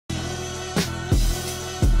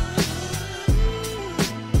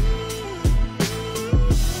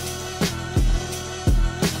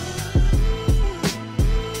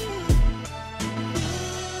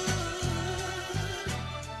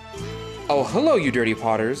Oh, hello, you dirty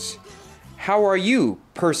potters. How are you,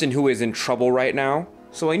 person who is in trouble right now?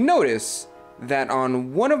 So I notice that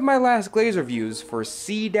on one of my last glaze reviews for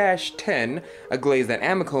C-10, a glaze that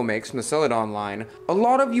Amoco makes from the Celadon line, a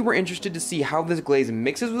lot of you were interested to see how this glaze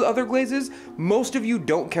mixes with other glazes. Most of you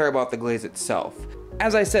don't care about the glaze itself.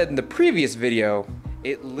 As I said in the previous video,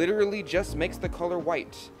 it literally just makes the color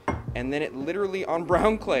white. And then it literally, on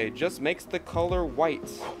brown clay, just makes the color white.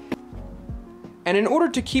 And in order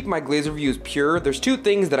to keep my glaze reviews pure, there's two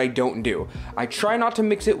things that I don't do. I try not to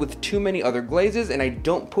mix it with too many other glazes, and I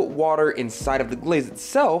don't put water inside of the glaze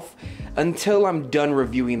itself until I'm done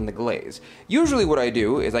reviewing the glaze. Usually what I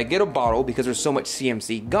do is I get a bottle, because there's so much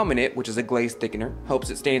CMC gum in it, which is a glaze thickener, helps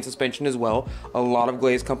it stay in suspension as well. A lot of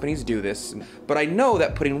glaze companies do this, but I know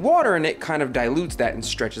that putting water in it kind of dilutes that and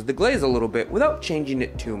stretches the glaze a little bit without changing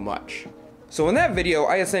it too much. So in that video,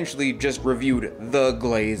 I essentially just reviewed the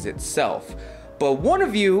glaze itself. But one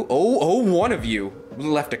of you, one of you,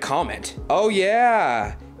 left a comment. Oh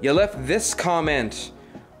yeah, you left this comment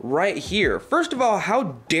right here. First of all,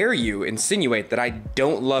 how dare you insinuate that I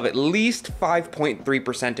don't love at least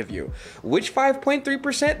 5.3% of you? Which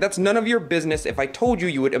 5.3%? That's none of your business. If I told you,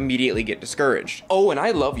 you would immediately get discouraged. Oh, and I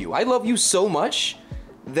love you. I love you so much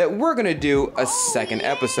that we're gonna do a second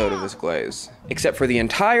episode of this glaze. Except for the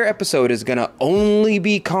entire episode is gonna only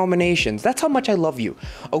be combinations. That's how much I love you.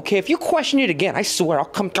 Okay, if you question it again, I swear I'll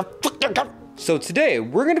come. So today,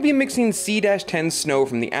 we're gonna be mixing C-10 Snow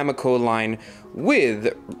from the Amaco line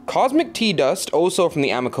with Cosmic Tea Dust, also from the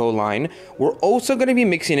Amaco line. We're also gonna be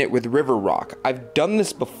mixing it with River Rock. I've done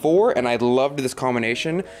this before and I loved this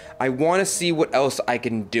combination. I wanna see what else I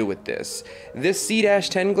can do with this. This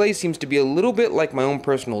C-10 glaze seems to be a little bit like my own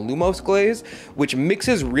personal Lumos glaze, which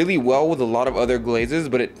mixes really well with a lot of other glazes,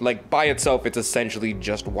 but it, like, by itself, it's essentially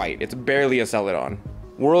just white. It's barely a Celadon.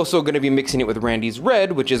 We're also going to be mixing it with Randy's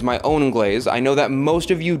Red, which is my own glaze. I know that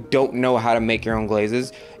most of you don't know how to make your own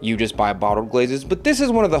glazes. You just buy bottled glazes, but this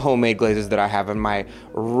is one of the homemade glazes that I have in my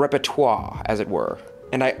repertoire, as it were.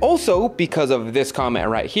 And I also, because of this comment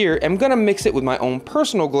right here, am gonna mix it with my own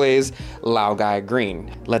personal glaze, Lao Guy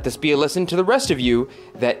Green. Let this be a lesson to the rest of you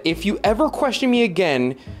that if you ever question me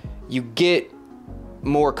again, you get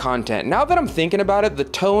more content. Now that I'm thinking about it, the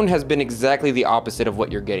tone has been exactly the opposite of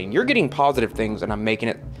what you're getting. You're getting positive things and I'm making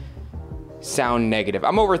it sound negative.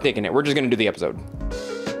 I'm overthinking it. We're just gonna do the episode.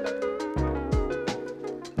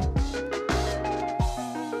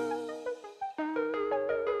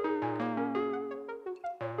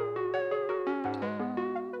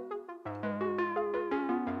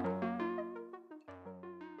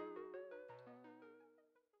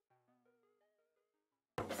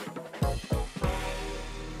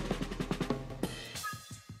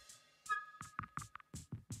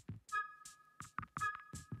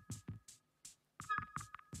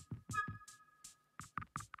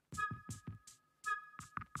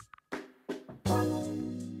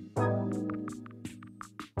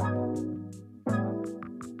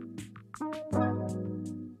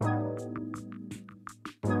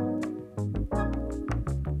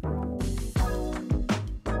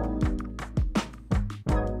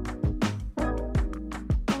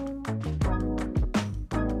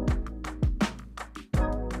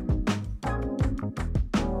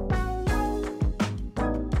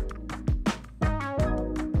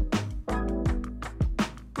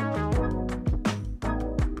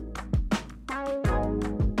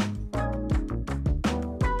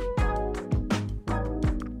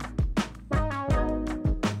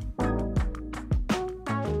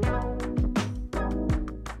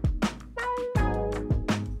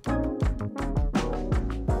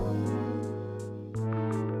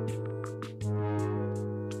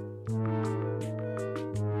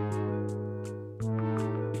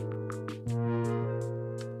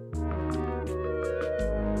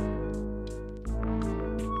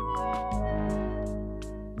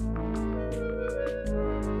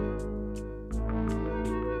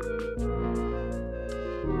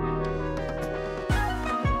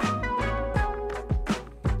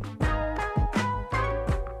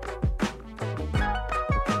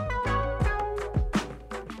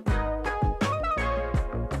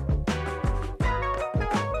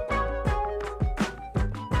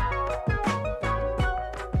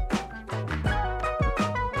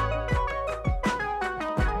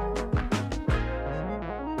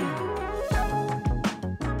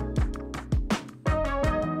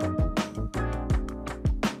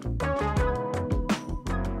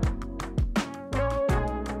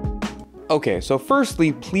 Okay, so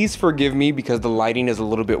firstly, please forgive me because the lighting is a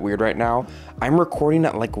little bit weird right now. I'm recording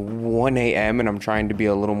at like 1 a.m. and I'm trying to be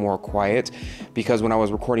a little more quiet because when I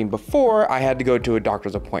was recording before, I had to go to a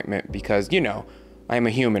doctor's appointment because, you know, I am a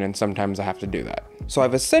human and sometimes I have to do that. So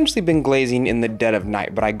I've essentially been glazing in the dead of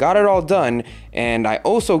night, but I got it all done, and I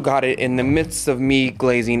also got it in the midst of me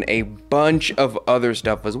glazing a bunch of other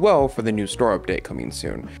stuff as well for the new store update coming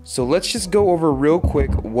soon. So let's just go over real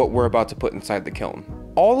quick what we're about to put inside the kiln.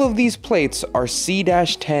 All of these plates are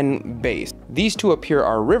C-10 based. These two up here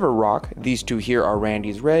are River Rock, these two here are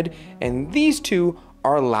Randy's Red, and these two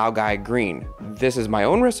are Laogai Green. This is my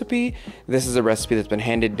own recipe. This is a recipe that's been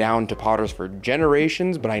handed down to potters for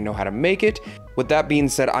generations, but I know how to make it. With that being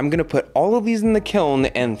said, I'm gonna put all of these in the kiln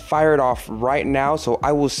and fire it off right now, so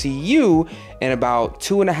I will see you in about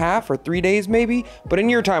 2.5 or 3 days maybe, but in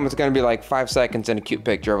your time it's gonna be like 5 seconds and a cute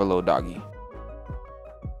picture of a little doggy.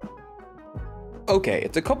 Okay,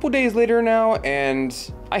 it's a couple days later now,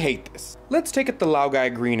 and I hate this. Let's take it the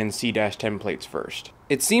Laogai Green and C-10 plates first.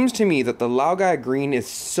 It seems to me that the Laogai Green is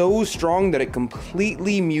so strong that it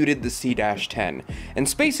completely muted the C-10, and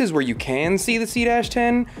spaces where you can see the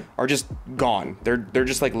C-10 are just gone. They're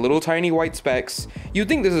just like little tiny white specks. You'd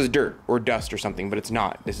think this is dirt or dust or something, but it's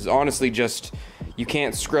not. This is honestly just, you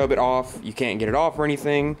can't scrub it off, you can't get it off or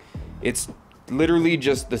anything. It's literally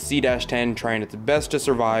just the C-10 trying its best to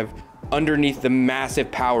survive underneath the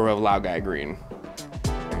massive power of Laogai Green.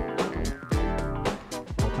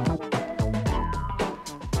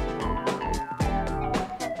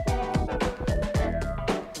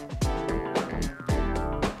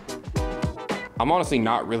 I'm honestly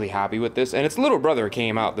not really happy with this, and its little brother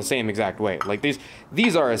came out the same exact way. Like these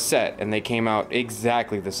are a set and they came out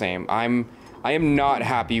exactly the same. I am not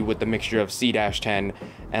happy with the mixture of C-10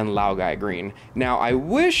 and Laogai Green. Now, I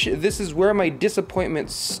wish this is where my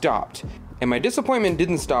disappointment stopped. And my disappointment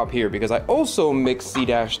didn't stop here because I also mixed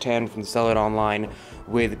C-10 from Celadon line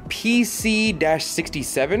with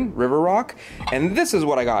PC-67 River Rock, and this is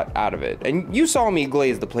what I got out of it. And you saw me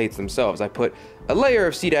glaze the plates themselves. I put a layer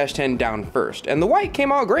of C-10 down first, and the white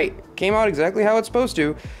came out great. Came out exactly how it's supposed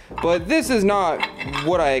to, but this is not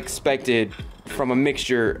what I expected from a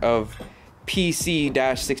mixture of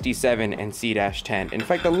PC-67 and C-10. In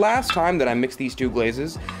fact, the last time that I mixed these two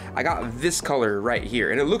glazes, I got this color right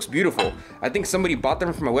here, and it looks beautiful. I think somebody bought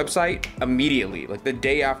them from my website immediately, like the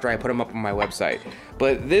day after I put them up on my website.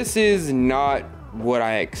 But this is not what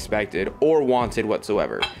I expected or wanted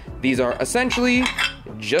whatsoever. These are essentially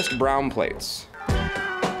just brown plates.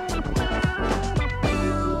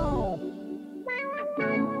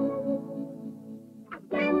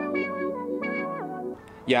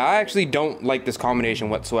 Yeah, I actually don't like this combination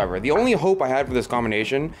whatsoever. The only hope I had for this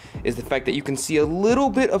combination is the fact that you can see a little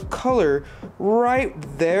bit of color right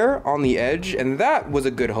there on the edge, and that was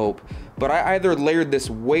a good hope. But I either layered this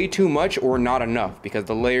way too much or not enough, because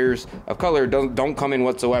the layers of color don't come in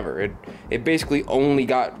whatsoever. It basically only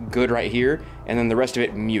got good right here, and then the rest of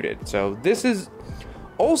it muted. So this is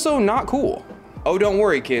also not cool. Oh, don't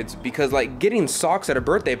worry, kids, because like getting socks at a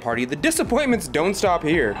birthday party, the disappointments don't stop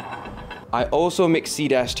here. I also mixed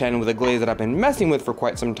C-10 with a glaze that I've been messing with for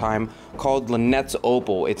quite some time called Lynette's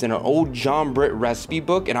Opal. It's in an old John Britt recipe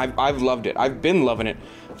book, and I've loved it. I've been loving it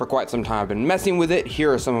for quite some time. I've been messing with it.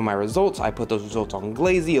 Here are some of my results. I put those results on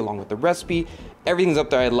Glazy along with the recipe. Everything's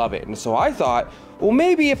up there. I love it. And so I thought, well,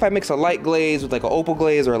 maybe if I mix a light glaze with like an opal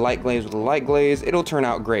glaze or a light glaze with a light glaze, it'll turn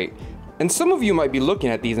out great. And some of you might be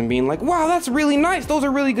looking at these and being like, wow, that's really nice. Those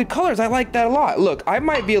are really good colors. I like that a lot. Look, I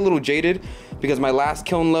might be a little jaded because my last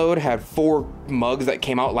kiln load had 4 mugs that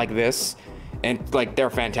came out like this, and like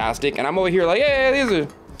they're fantastic. And I'm over here like, yeah,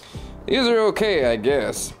 these are okay, I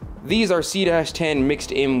guess. These are C-10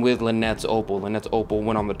 mixed in with Lynette's Opal. Lynette's Opal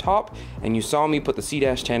went on the top, and you saw me put the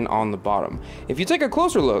C-10 on the bottom. If you take a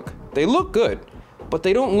closer look, they look good, but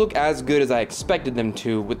they don't look as good as I expected them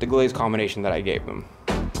to with the glaze combination that I gave them.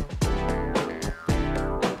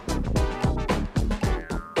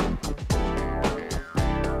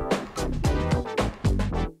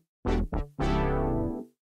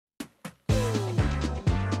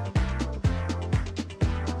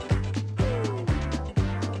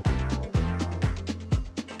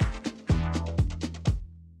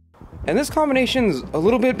 And this combination's a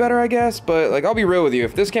little bit better, I guess, but like, I'll be real with you.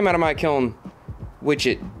 If this came out of my kiln, which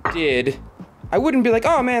it did, I wouldn't be like,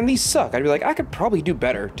 oh man, these suck. I'd be like, I could probably do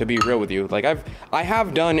better, to be real with you. Like, I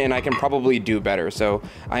have done, and I can probably do better. So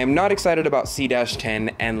I am not excited about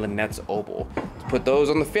C-10 and Lynette's Opal. Put those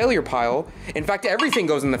on the failure pile. In fact, everything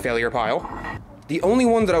goes in the failure pile. The only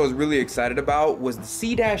one that I was really excited about was the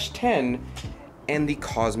C-10 and the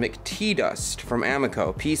Cosmic Tea Dust from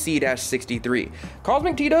Amaco PC-63.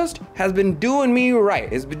 Cosmic Tea Dust has been doing me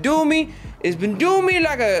right. It's been doing me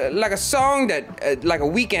like a song that like a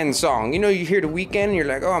weekend song. You know, you hear The Weeknd and you're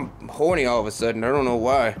like, oh, I'm horny all of a sudden. I don't know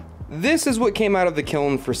why. This is what came out of the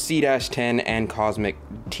kiln for C-10 and Cosmic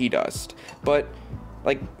Tea Dust. But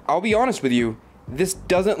like, I'll be honest with you, this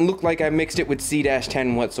doesn't look like I mixed it with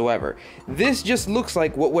C-10 whatsoever. This just looks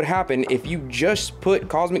like what would happen if you just put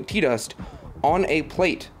Cosmic Tea Dust on a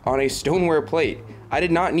plate, on a stoneware plate. I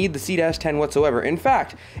did not need the C-10 whatsoever. In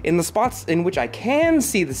fact, in the spots in which I can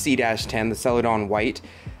see the C-10, the Celadon white,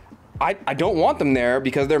 I don't want them there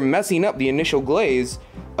because they're messing up the initial glaze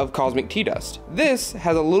of Cosmic Tea Dust. This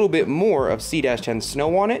has a little bit more of C-10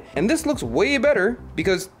 snow on it, and this looks way better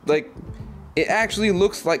because, like, it actually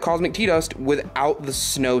looks like Cosmic Tea Dust without the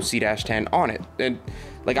snow C-10 on it. And,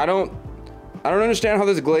 like, I don't understand how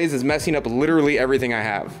this glaze is messing up literally everything I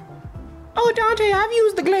have. Oh, Donte, I've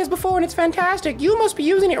used the glaze before and it's fantastic. You must be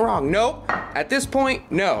using it wrong. Nope. At this point,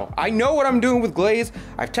 no. I know what I'm doing with glaze.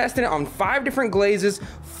 I've tested it on 5 different glazes,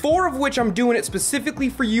 4 of which I'm doing it specifically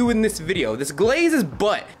for you in this video. This glaze is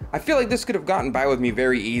butt. I feel like this could have gotten by with me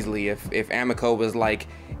very easily if Amaco was like,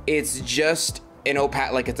 it's just an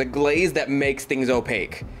opaque, like it's a glaze that makes things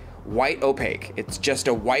opaque. White opaque. It's just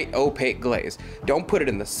a white opaque glaze. Don't put it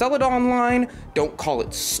in the Celadon line. Don't call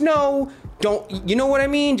it snow. Don't, you know what I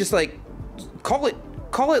mean? Just like, call it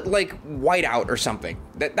like whiteout or something.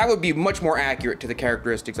 That would be much more accurate to the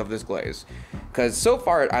characteristics of this glaze. Because so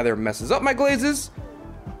far it either messes up my glazes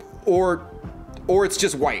or it's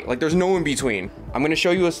just white. Like there's no in between. I'm gonna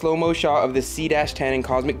show you a slow-mo shot of the C-10 and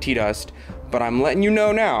Cosmic Tea Dust, but I'm letting you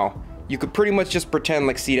know now, you could pretty much just pretend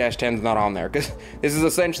like C-10's not on there, because this is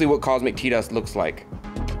essentially what Cosmic Tea Dust looks like.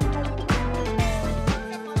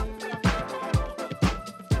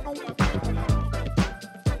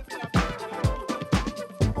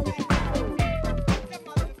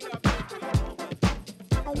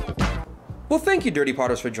 Well, thank you, Dirty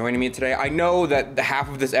Potters, for joining me today. I know that the half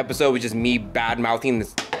of this episode was just me bad-mouthing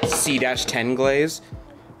this C-10 glaze,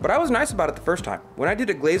 but I was nice about it the first time. When I did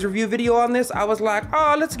a glaze review video on this, I was like,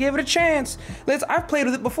 oh, let's give it a chance. I've played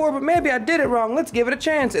with it before, but maybe I did it wrong. Let's give it a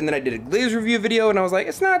chance. And then I did a glaze review video, and I was like,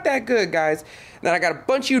 it's not that good, guys. And then I got a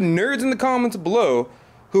bunch of you nerds in the comments below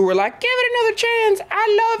who were like, give it another chance,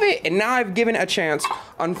 I love it. And now I've given a chance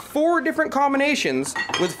on 4 different combinations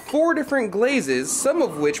with 4 different glazes, some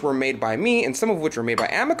of which were made by me and some of which were made by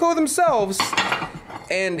Amaco themselves,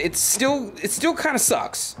 and it still kind of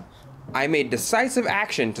sucks. I made decisive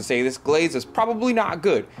action to say this glaze is probably not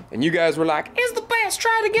good, and you guys were like, it's the best,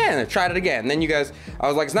 try it again. And I tried it again, and then you guys, I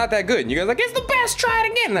was like, it's not that good, and you guys were like, it's the best, try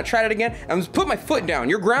it again. And I tried it again, and I just put my foot down.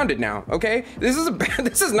 You're grounded now, okay? This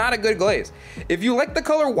is not a good glaze. If you like the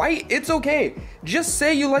color white, it's okay. Just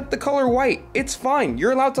say you like the color white. It's fine.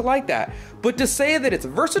 You're allowed to like that. But to say that it's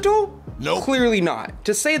versatile? Nope. Clearly not.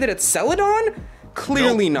 To say that it's Celadon?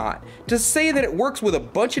 Clearly nope. Not. To say that it works with a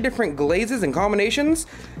bunch of different glazes and combinations?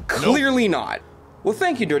 Clearly nope. Not. Well,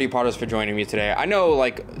 thank you, Dirty Potters, for joining me today. I know,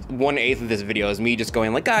 like, 1/8 of this video is me just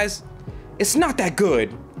going like, guys, it's not that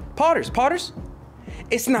good. Potters,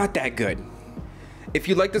 it's not that good. If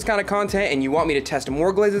you like this kind of content and you want me to test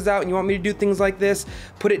more glazes out and you want me to do things like this,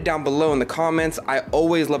 put it down below in the comments. I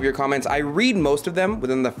always love your comments. I read most of them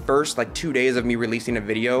within the first, like, 2 days of me releasing a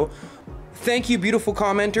video. Thank you, beautiful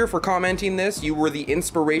commenter, for commenting this. You were the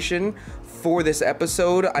inspiration for this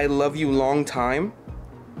episode. I love you long time.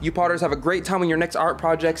 You Potters have a great time on your next art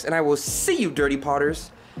projects, and I will see you, Dirty Potters,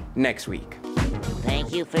 next week.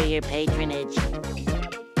 Thank you for your patronage.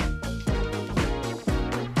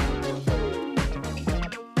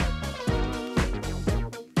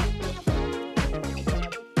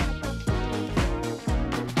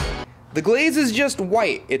 The glaze is just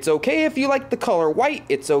white. It's okay if you like the color white.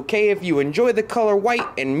 It's okay if you enjoy the color white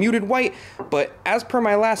and muted white. But as per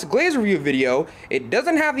my last glaze review video, it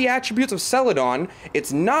doesn't have the attributes of Celadon.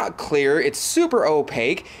 It's not clear. It's super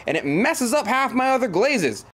opaque. And it messes up half my other glazes.